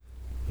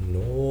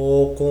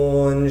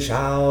kun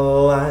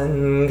schauen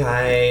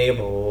kai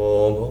bo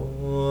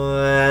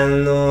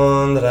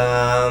nun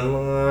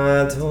dramatoya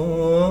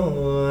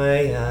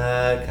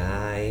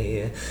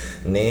kai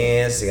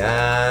nisga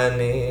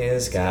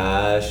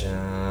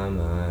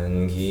shaman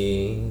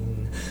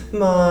kin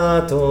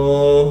matoya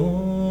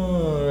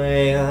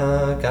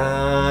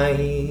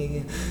kai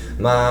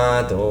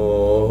matoya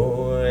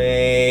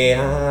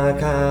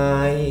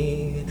kai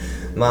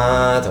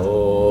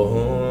matoya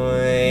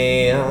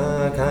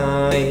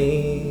kai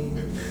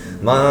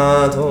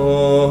matoya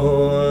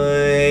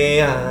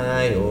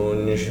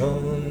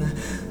yunshon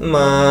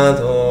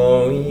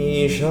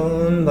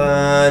matoishon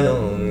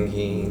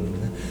banongin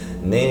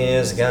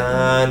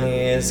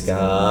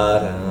nisgaranika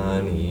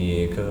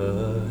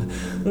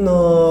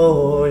no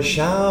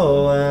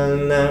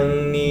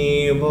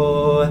shawananibo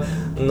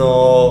no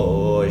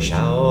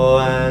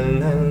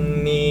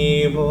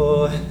shawananibo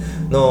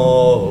no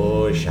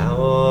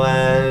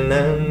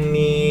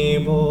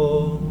shawananibo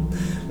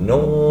no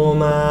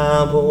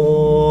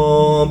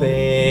mabo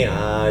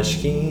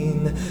beashkin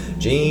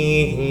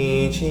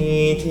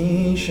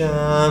chiti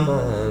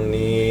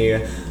shamani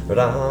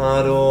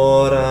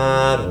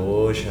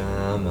raro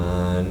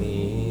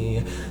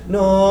shamani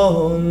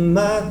non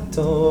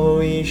matto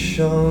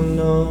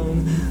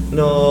ishonon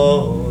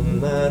non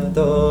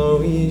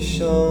matto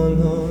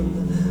ishonon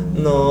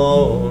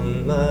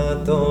non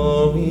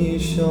matto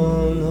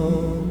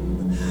ishonon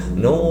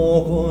no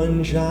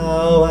kun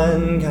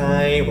shawan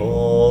kai bo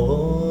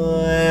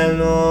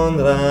non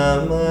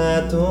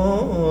ramatoya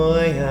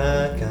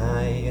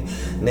kai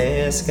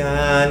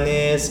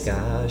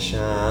neska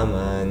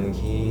shaman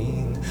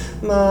kin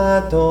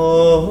matoya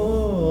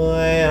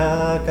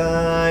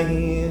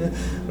kai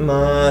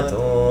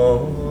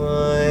matoya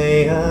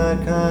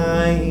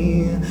kai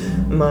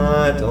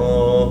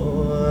matoya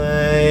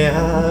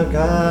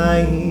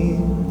kai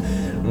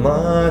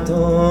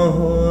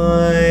matoya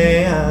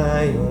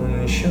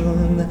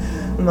yunshon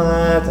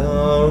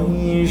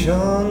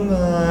matoishon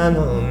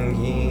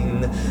banongin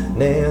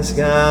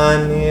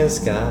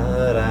nisgaranika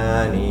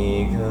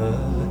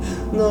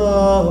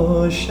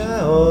no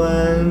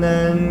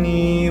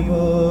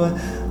shawananibo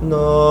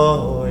no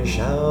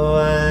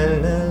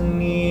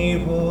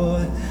shawananibo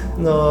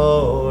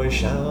no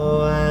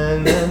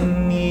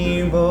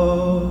shawananibo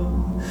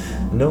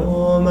no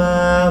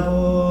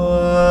mabo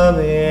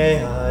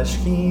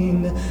beashkin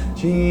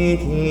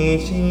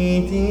chiti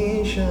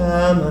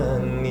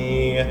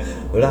shamani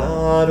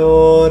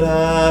raro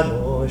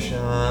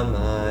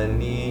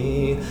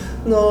shamani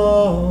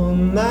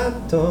non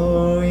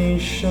matto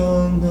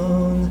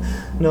ishonon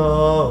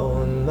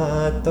non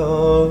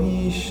matto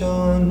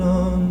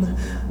ishonon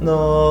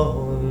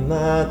non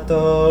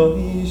matto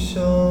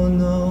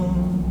ishonon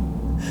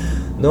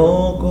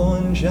no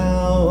kun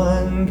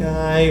shawan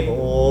kai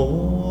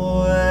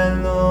bo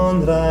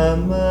non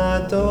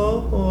ramatoya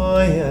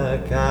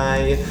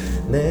kai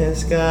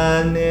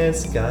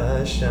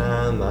neska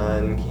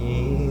shaman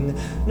kin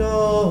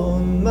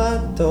non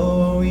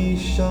matto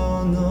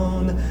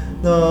ishonon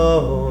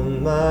non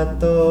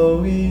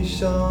matto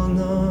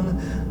ishonon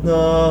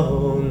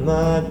non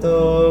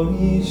matto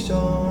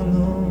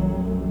ishonon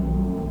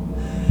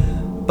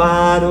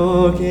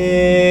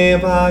Baruke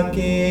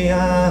bake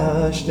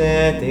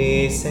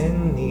ashnete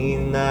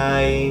senina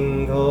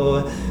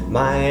ingo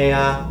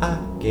maya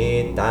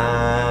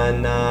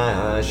aketana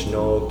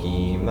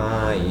ashnoki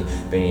mai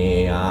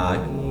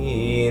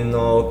beai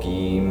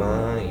noki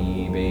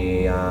mai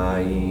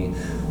beai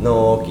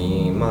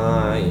noki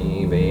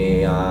mai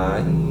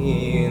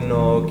beai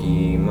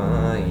noki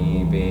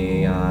mai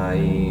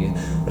beai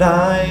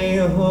Rai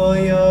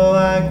hoyo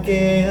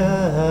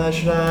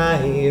akeash,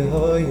 rai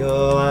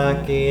hoyo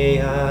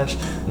akeash,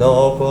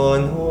 no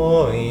kon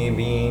hoi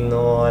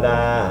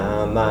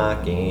binora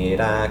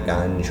makera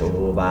kan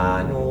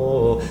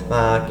shobano,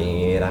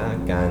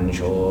 makera kan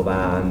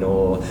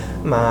shobano,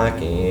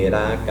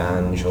 makera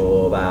kan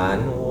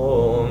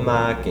shobano,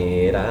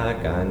 makera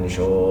kan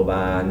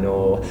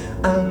shobano,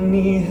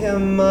 ani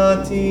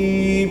hemma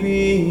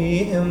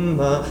tibi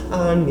hemma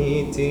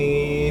ani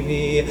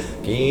tibi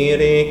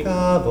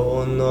kirika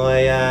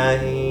noya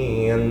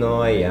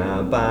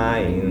noya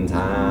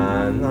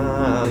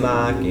baintana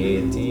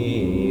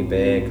maketi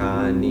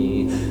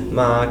bekani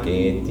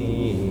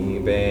maketi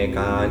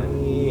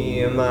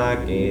bekani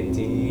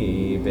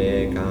maketi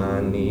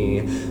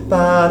bekani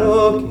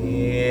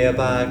paroke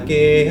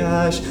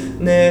bakeash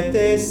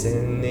nete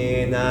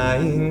senena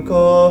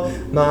inko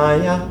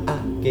maya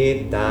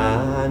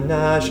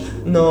aketanash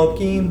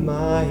noki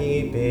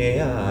mai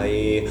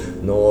beai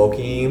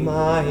noki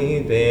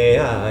mai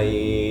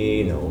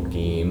beai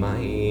noki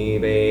mai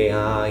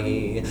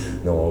beai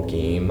no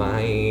ki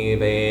mai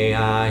be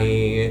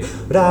ai.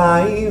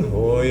 Rai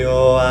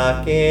hoyo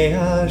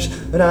akeash,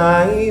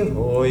 rai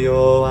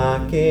hoyo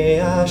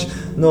akeash,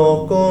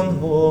 no kon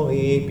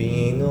hoi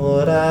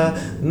binora,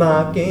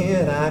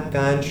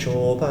 makerakan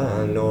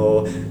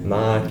shobano,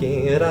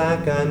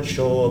 makerakan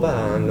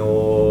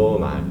shobano,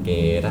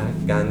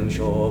 makerakan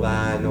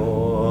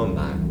shobano,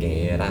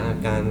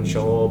 makerakan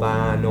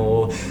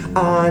shobano.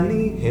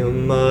 Ani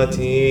himma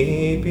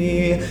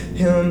tibi,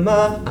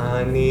 himma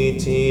ani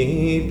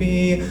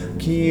tibi,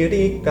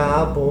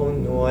 kirikabo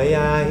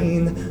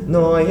noyain,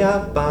 noya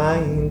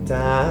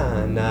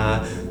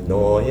baintana,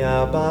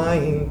 noya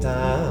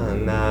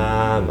baintana,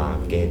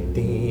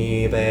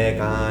 maketi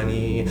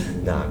bekani,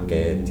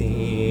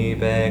 naketi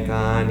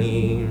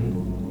bekani.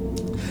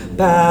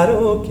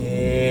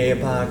 Baroke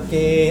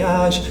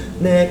pakeash,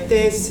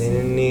 nekte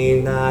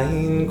sini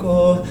nain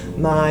ko,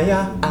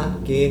 maya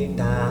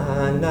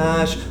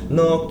akitanash,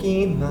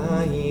 noki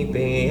mai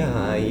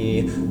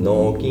beai,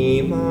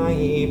 noki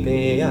mai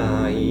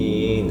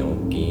beai,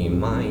 noki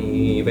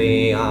mai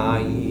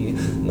beai,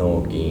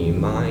 noki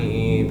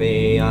mai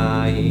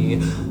beai.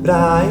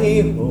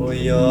 Rai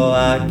hoyo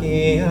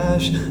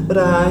akeash,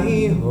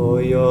 rai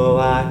hoyo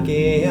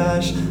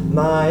akeash,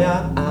 maya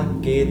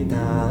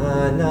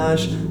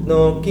akitanash,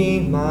 noki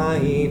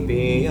mai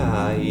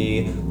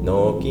beai,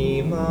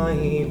 noki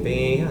mai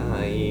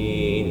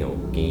beai,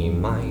 noki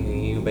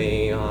mai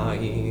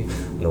beai,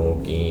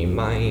 noki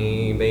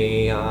mai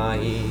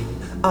beai.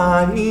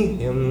 Ani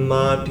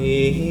himma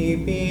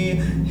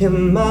tibi,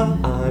 himma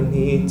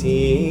ani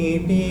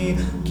tibi,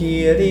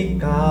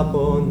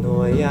 kirikabo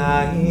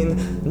noyain,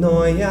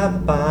 noya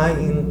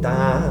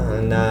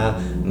baintana,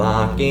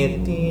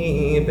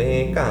 maketi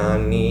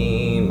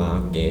bekani,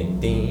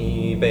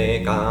 maketi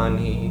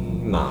bekani,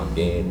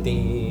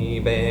 maketi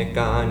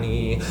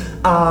bekani.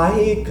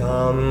 I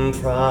come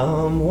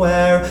from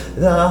where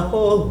the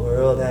whole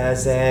world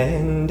has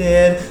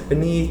ended,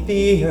 beneath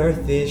the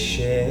earth is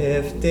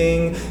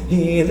shifting,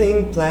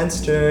 healing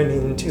plants turn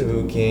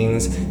into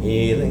kings,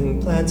 healing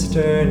plants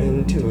turn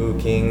into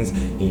kings,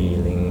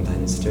 healing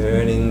plants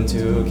turn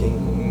into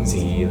kings,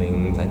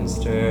 healing plants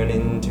turn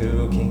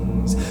into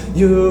kings.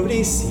 You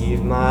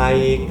receive my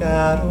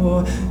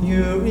ikaro,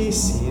 you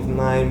receive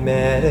my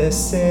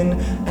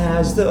medicine,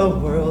 as the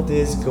world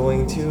is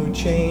going to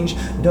change.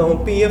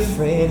 Don't be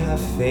afraid, have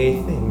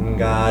faith in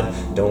God.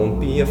 Don't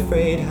be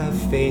afraid, have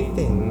faith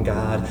in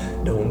God.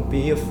 Don't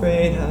be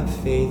afraid, have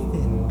faith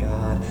in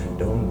God.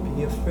 Don't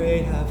be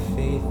afraid, have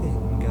faith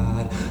in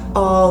God.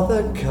 All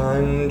the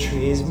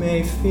countries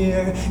may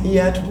fear,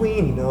 yet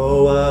we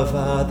know of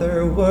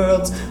other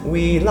worlds.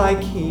 We like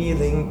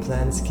healing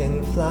plants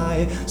can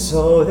fly,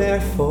 so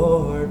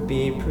therefore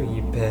be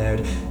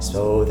prepared.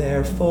 So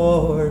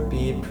therefore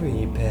be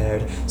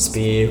prepared.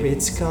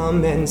 Spirits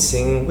come and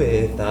sing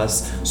with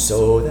us,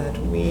 so that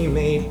we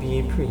may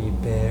be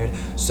prepared.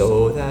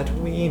 So that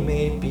we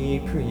may be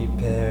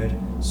prepared.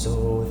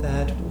 So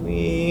that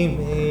we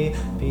may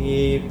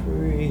be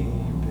prepared.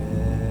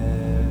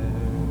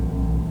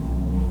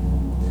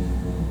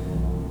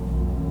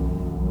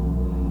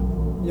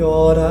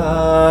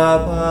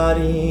 Yora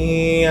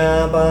pari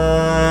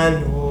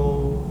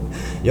abano,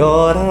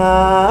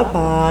 yora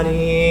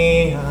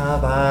pari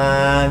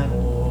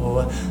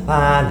abano,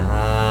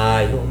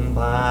 panayum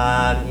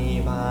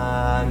pari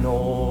bano,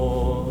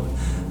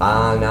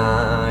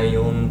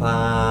 panayum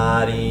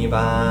pari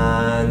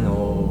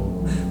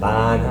bano,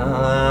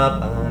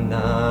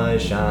 pana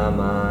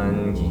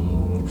shaman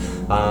king,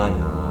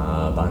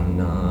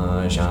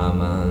 pana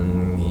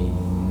shaman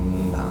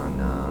king,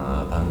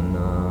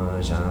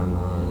 pana shaman.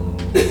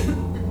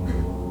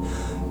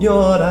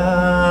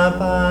 Yora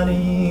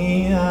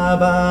pari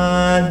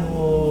abano,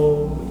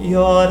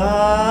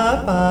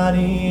 yora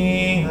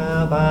pari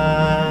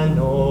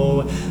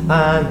abano,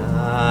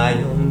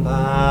 panayum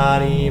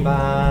pari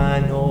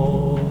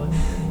bano,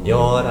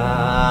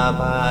 yora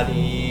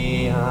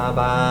pari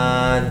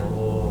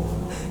abano,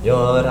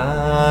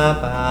 yora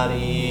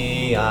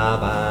pari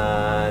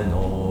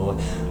abano,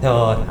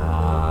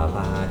 yora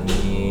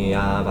pari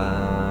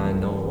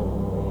abano,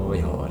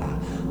 yora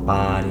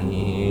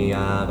pari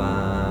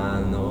abano.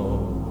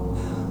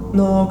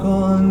 No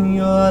con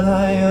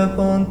yorai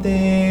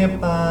ponte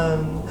pan,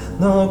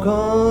 no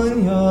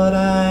con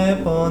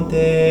yorai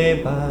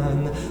ponte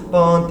pan,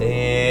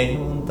 ponte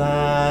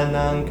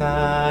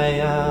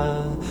yuntanangkaya,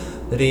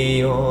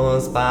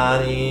 rios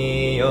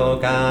pari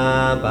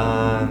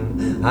yokaban,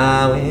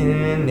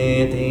 awin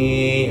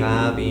niti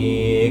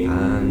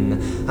abikan,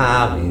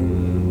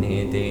 awin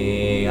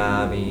niti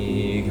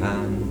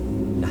abikan,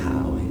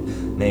 awin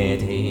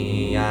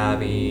niti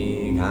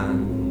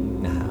abikan.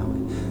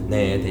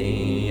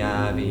 Neti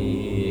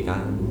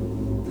abigan.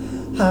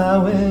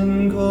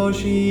 Hawen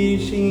koshi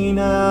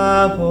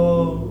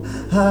shinabo,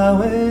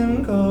 hawen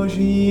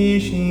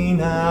koshi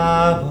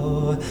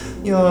shinabo,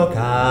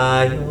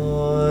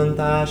 yokayon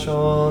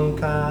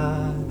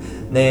tashonka,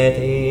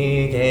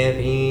 neti ke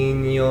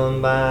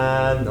pinyon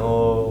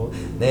bano,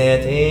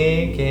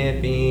 neti ke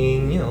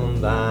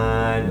pinyon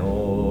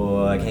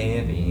bano,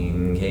 ke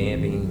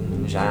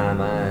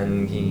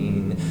shaman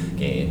kin,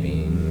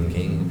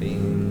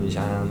 kepin,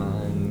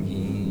 shaman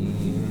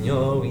kin,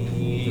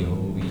 yo-i,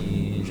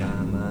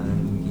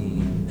 shaman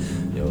kin,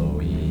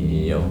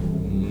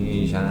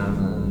 yo-i,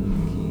 shaman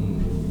kin.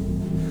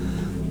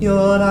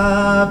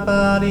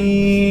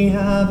 Yorapari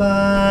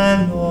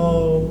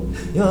habano,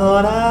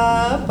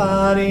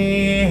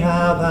 yorapari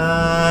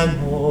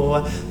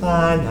habano,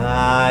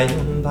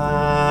 panayun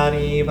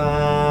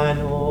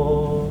paribano,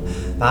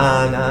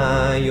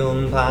 panayun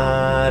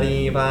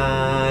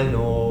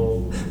paribano,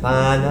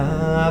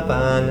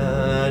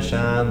 pana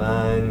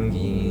shaman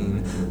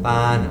kin,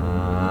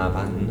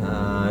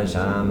 pana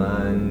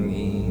shaman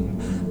kin,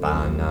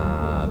 pana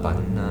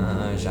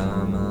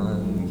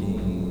shaman kin.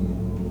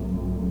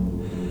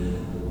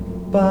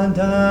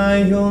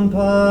 Panayun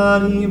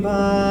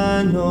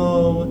paribano,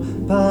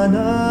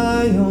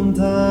 panayun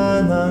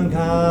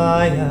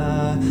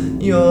tanangkaya,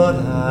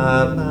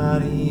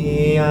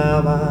 yorapari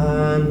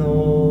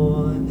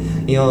habano,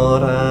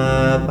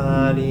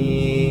 yorapari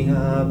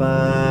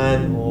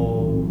habano,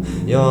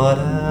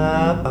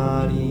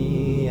 yorapari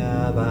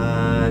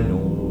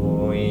habano,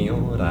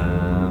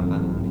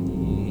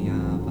 yorapari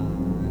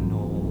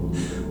habano,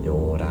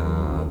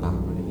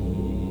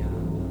 yorapari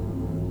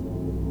habano.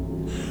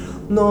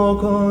 No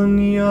con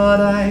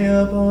yorai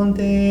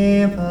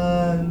ponte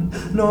pan,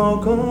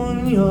 no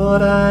con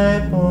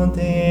yorai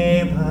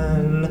ponte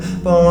pan,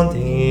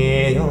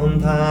 ponte yon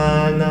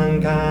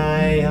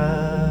tanangkaya,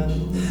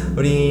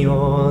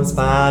 rios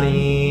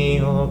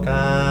pari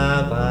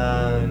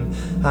okapan,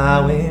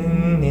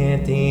 hawen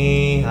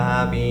neti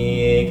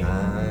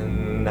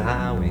habikan,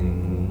 hawen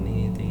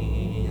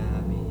neti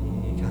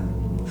habikan,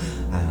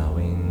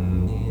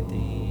 hawen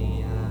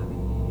neti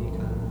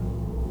habikan.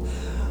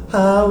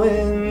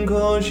 Hawen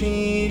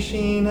koshi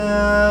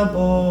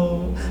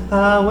shinabo,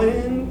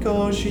 hawen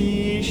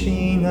koshi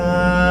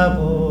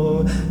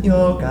shinabo,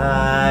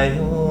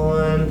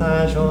 yokayon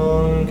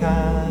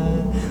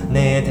tashonkan,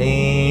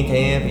 nete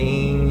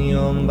kepin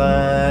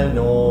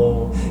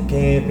yombano,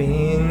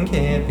 kepin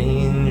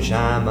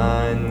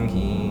shaman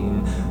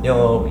kin,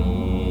 yo